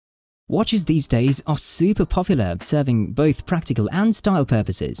Watches these days are super popular, serving both practical and style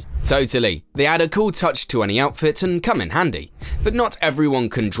purposes. Totally. They add a cool touch to any outfit and come in handy. But not everyone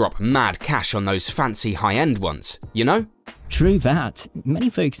can drop mad cash on those fancy high-end ones, you know? True that. Many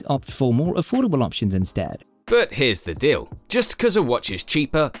folks opt for more affordable options instead. But here's the deal. Just because a watch is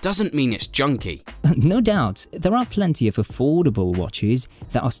cheaper doesn't mean it's junky. No doubt, there are plenty of affordable watches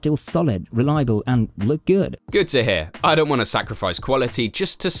that are still solid, reliable, and look good. Good to hear. I don't want to sacrifice quality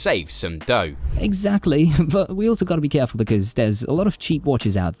just to save some dough. Exactly, but we also got to be careful because there's a lot of cheap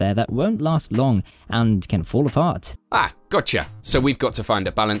watches out there that won't last long and can fall apart. Ah, gotcha. So we've got to find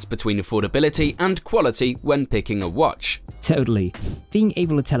a balance between affordability and quality when picking a watch. Totally. Being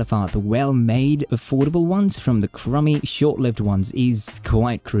able to tell apart the well-made, affordable ones from the crummy, short-lived ones is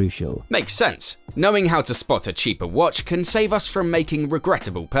quite crucial. Makes sense. Knowing how to spot a cheaper watch can save us from making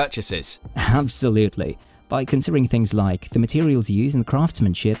regrettable purchases. Absolutely. By considering things like the materials used and the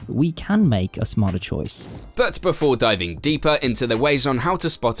craftsmanship, we can make a smarter choice. But before diving deeper into the ways on how to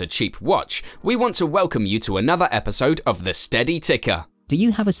spot a cheap watch, we want to welcome you to another episode of The Steady Ticker. Do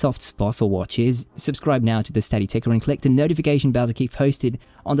you have a soft spot for watches? Subscribe now to The Steady Ticker and click the notification bell to keep posted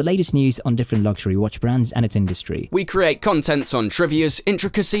on the latest news on different luxury watch brands and its industry. We create contents on trivias,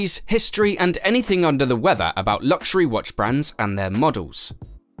 intricacies, history, and anything under the weather about luxury watch brands and their models.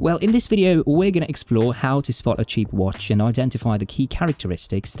 Well, in this video, we're going to explore how to spot a cheap watch and identify the key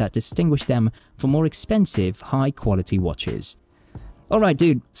characteristics that distinguish them from more expensive, high-quality watches. Alright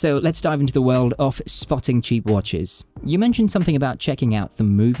dude, so let's dive into the world of spotting cheap watches. You mentioned something about checking out the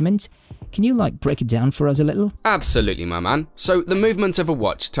movement. Can you break it down for us a little? Absolutely, my man. So the movement of a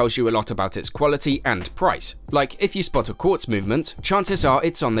watch tells you a lot about its quality and price. Like if you spot a quartz movement, chances are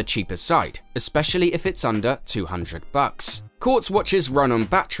it's on the cheaper side, especially if it's under $200. Quartz watches run on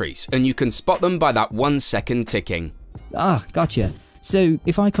batteries, and you can spot them by that 1 second ticking. Ah, gotcha. So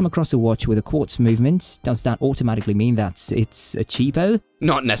if I come across a watch with a quartz movement, does that automatically mean that it's a cheapo?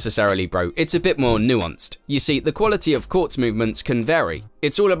 Not necessarily, bro. It's a bit more nuanced. You see, the quality of quartz movements can vary.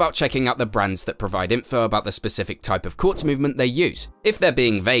 It's all about checking out the brands that provide info about the specific type of quartz movement they use. If they're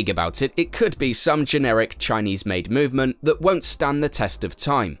being vague about it, it could be some generic Chinese-made movement that won't stand the test of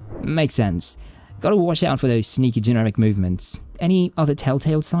time. Makes sense. Gotta watch out for those sneaky generic movements. Any other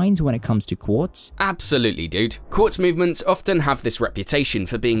telltale signs when it comes to quartz? Absolutely, dude. Quartz movements often have this reputation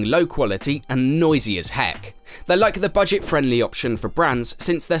for being low quality and noisy as heck. They're like the budget-friendly option for brands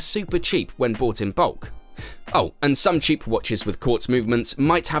since they're super cheap when bought in bulk. Oh, and some cheap watches with quartz movements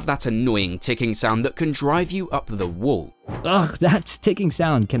might have that annoying ticking sound that can drive you up the wall. Ugh, that ticking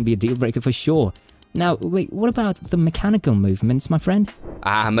sound can be a deal breaker for sure. Now, wait, what about the mechanical movements, my friend?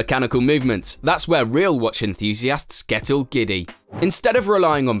 Ah, mechanical movements. That's where real watch enthusiasts get all giddy. Instead of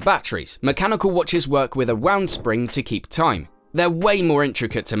relying on batteries, mechanical watches work with a wound spring to keep time. They're way more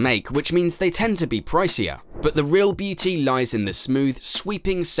intricate to make, which means they tend to be pricier. But the real beauty lies in the smooth,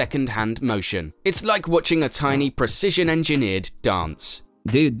 sweeping second-hand motion. It's like watching a tiny, precision-engineered dance.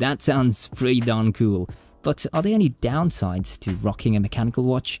 Dude, that sounds pretty darn cool. But are there any downsides to rocking a mechanical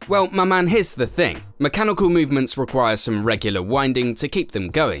watch? Well, my man, here's the thing. Mechanical movements require some regular winding to keep them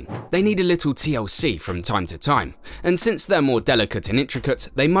going. They need a little TLC from time to time, and since they're more delicate and intricate,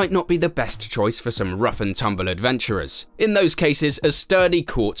 they might not be the best choice for some rough and tumble adventurers. In those cases, a sturdy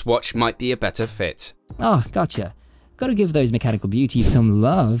quartz watch might be a better fit. Oh, gotcha. Gotta give those mechanical beauties some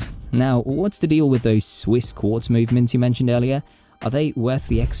love. Now, what's the deal with those Swiss quartz movements you mentioned earlier? Are they worth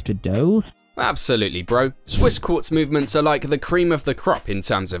the extra dough? Absolutely, bro. Swiss quartz movements are like the cream of the crop in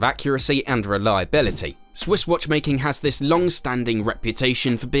terms of accuracy and reliability. Swiss watchmaking has this long-standing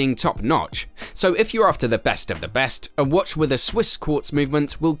reputation for being top-notch, so if you're after the best of the best, a watch with a Swiss quartz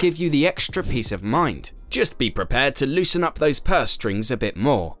movement will give you the extra peace of mind. Just be prepared to loosen up those purse strings a bit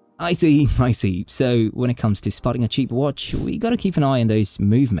more. I see. So when it comes to spotting a cheap watch, we gotta keep an eye on those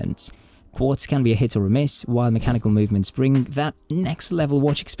movements. Quartz can be a hit or a miss, while mechanical movements bring that next level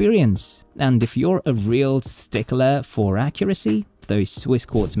watch experience. And if you're a real stickler for accuracy, those Swiss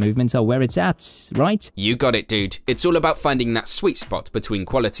quartz movements are where it's at, right? You got it, dude. It's all about finding that sweet spot between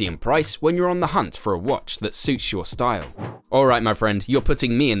quality and price when you're on the hunt for a watch that suits your style. Alright, my friend, you're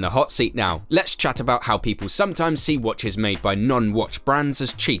putting me in the hot seat now. Let's chat about how people sometimes see watches made by non-watch brands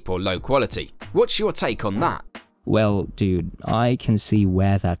as cheap or low quality. What's your take on that? Well, dude, I can see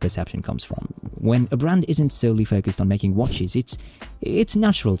where that perception comes from. When a brand isn't solely focused on making watches, it's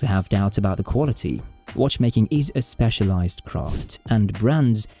natural to have doubts about the quality. Watchmaking is a specialized craft, and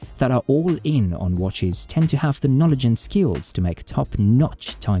brands that are all in on watches tend to have the knowledge and skills to make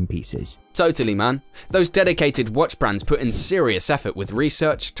top-notch timepieces. Totally, man. Those dedicated watch brands put in serious effort with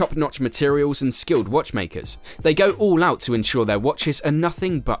research, top-notch materials, and skilled watchmakers. They go all out to ensure their watches are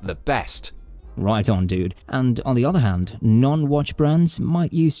nothing but the best. Right on, dude. And on the other hand, non-watch brands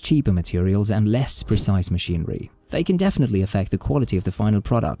might use cheaper materials and less precise machinery. They can definitely affect the quality of the final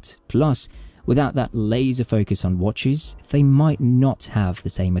product. Plus, without that laser focus on watches, they might not have the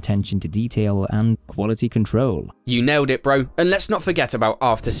same attention to detail and quality control. You nailed it, bro. And let's not forget about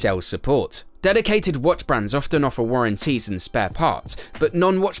after-sales support. Dedicated watch brands often offer warranties and spare parts, but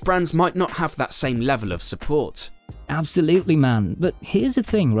non-watch brands might not have that same level of support. Absolutely, man. But here's the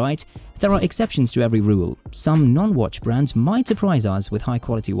thing, right? There are exceptions to every rule. Some non-watch brands might surprise us with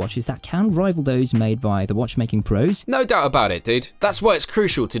high-quality watches that can rival those made by the watchmaking pros. No doubt about it, dude. That's why it's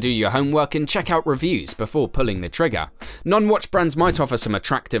crucial to do your homework and check out reviews before pulling the trigger. Non-watch brands might offer some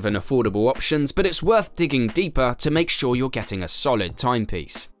attractive and affordable options, but it's worth digging deeper to make sure you're getting a solid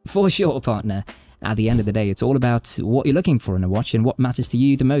timepiece. For sure, partner. At the end of the day, it's all about what you're looking for in a watch and what matters to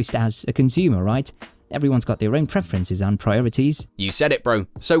you the most as a consumer, right? Everyone's got their own preferences and priorities. You said it, bro.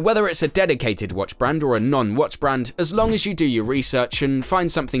 So whether it's a dedicated watch brand or a non-watch brand, as long as you do your research and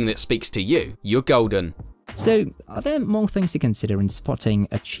find something that speaks to you, you're golden. So, are there more things to consider in spotting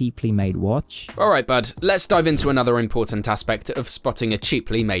a cheaply made watch? Alright, bud, let's dive into another important aspect of spotting a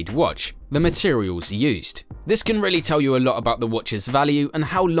cheaply made watch: the materials used. This can really tell you a lot about the watch's value and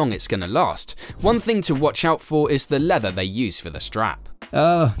how long it's gonna last. One thing to watch out for is the leather they use for the strap.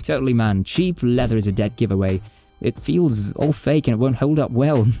 Oh, totally, man. Cheap leather is a dead giveaway. It feels all fake and it won't hold up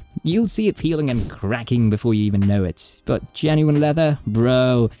well. You'll see it peeling and cracking before you even know it. But genuine leather?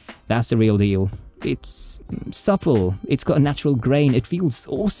 Bro, that's the real deal. It's supple, it's got a natural grain, it feels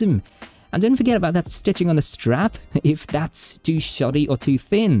awesome. And don't forget about that stitching on the strap. If that's too shoddy or too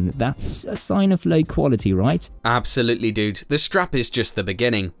thin, that's a sign of low quality, right? Absolutely, dude. The strap is just the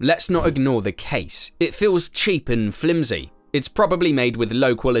beginning. Let's not ignore the case. It feels cheap and flimsy. It's probably made with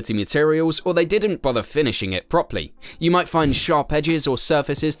low quality materials, or they didn't bother finishing it properly. You might find sharp edges or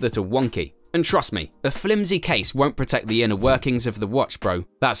surfaces that are wonky. And trust me, a flimsy case won't protect the inner workings of the watch, bro.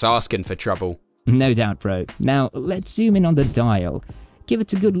 That's asking for trouble. No doubt, bro. Now, let's zoom in on the dial. Give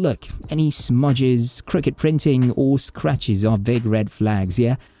it a good look. Any smudges, crooked printing, or scratches are big red flags,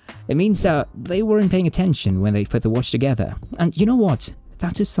 yeah? It means that they weren't paying attention when they put the watch together. And you know what?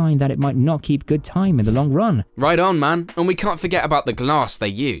 That's a sign that it might not keep good time in the long run. Right on, man. And we can't forget about the glass they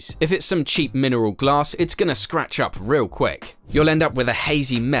use. If it's some cheap mineral glass, it's gonna scratch up real quick. You'll end up with a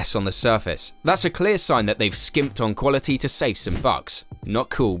hazy mess on the surface. That's a clear sign that they've skimped on quality to save some bucks.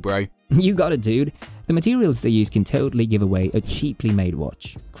 Not cool, bro. You got it, dude. The materials they use can totally give away a cheaply made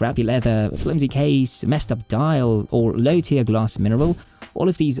watch. Crappy leather, flimsy case, messed up dial, or low-tier glass mineral, all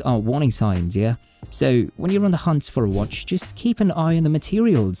of these are warning signs, yeah? So when you're on the hunt for a watch, just keep an eye on the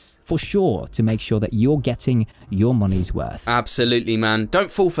materials, for sure, to make sure that you're getting your money's worth. Absolutely, man.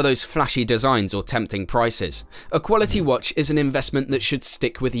 Don't fall for those flashy designs or tempting prices. A quality watch is an investment that should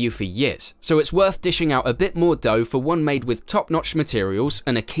stick with you for years, so it's worth dishing out a bit more dough for one made with top-notch materials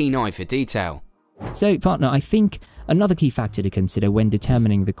and a keen eye for detail. So, partner, I think another key factor to consider when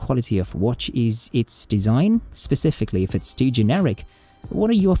determining the quality of a watch is its design, specifically if it's too generic.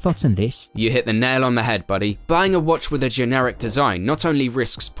 What are your thoughts on this? You hit the nail on the head, buddy. Buying a watch with a generic design not only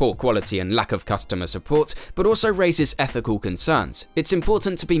risks poor quality and lack of customer support, but also raises ethical concerns. It's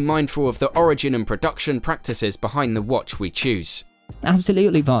important to be mindful of the origin and production practices behind the watch we choose.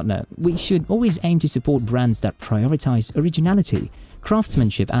 Absolutely, partner. We should always aim to support brands that prioritize originality,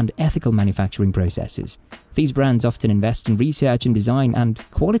 craftsmanship, and ethical manufacturing processes. These brands often invest in research and design and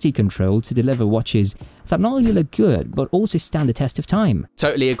quality control to deliver watches that not only look good, but also stand the test of time.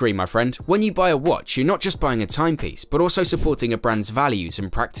 Totally agree, my friend. When you buy a watch, you're not just buying a timepiece, but also supporting a brand's values and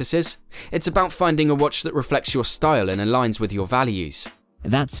practices. It's about finding a watch that reflects your style and aligns with your values.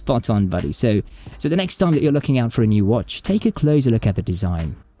 That's spot on, buddy. So the next time that you're looking out for a new watch, take a closer look at the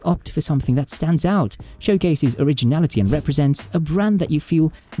design. Opt for something that stands out, showcases originality, and represents a brand that you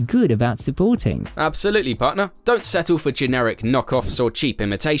feel good about supporting. Absolutely, partner. Don't settle for generic knockoffs or cheap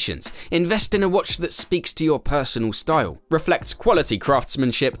imitations. Invest in a watch that speaks to your personal style, reflects quality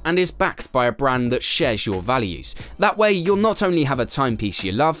craftsmanship, and is backed by a brand that shares your values. That way, you'll not only have a timepiece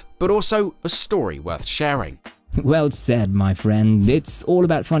you love, but also a story worth sharing. Well said, my friend. It's all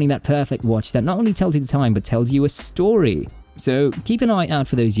about finding that perfect watch that not only tells you the time, but tells you a story. So keep an eye out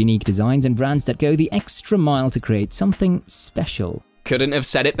for those unique designs and brands that go the extra mile to create something special. Couldn't have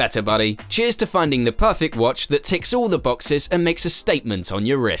said it better, buddy. Cheers to finding the perfect watch that ticks all the boxes and makes a statement on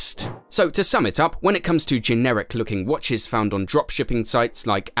your wrist. So to sum it up, when it comes to generic looking watches found on dropshipping sites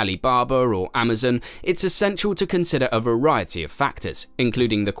like Alibaba or Amazon, it's essential to consider a variety of factors,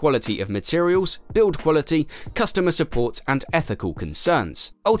 including the quality of materials, build quality, customer support, and ethical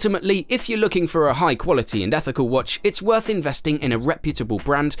concerns. Ultimately, if you're looking for a high quality and ethical watch, it's worth investing in a reputable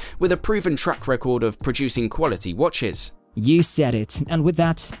brand with a proven track record of producing quality watches. You said it. And with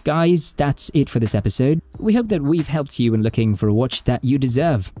that, guys, that's it for this episode. We hope that we've helped you in looking for a watch that you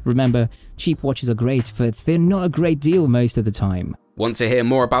deserve. Remember, cheap watches are great, but they're not a great deal most of the time. Want to hear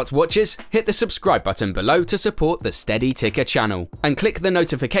more about watches? Hit the subscribe button below to support the Steady Ticker channel, and click the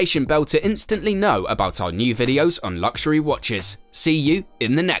notification bell to instantly know about our new videos on luxury watches. See you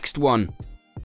in the next one.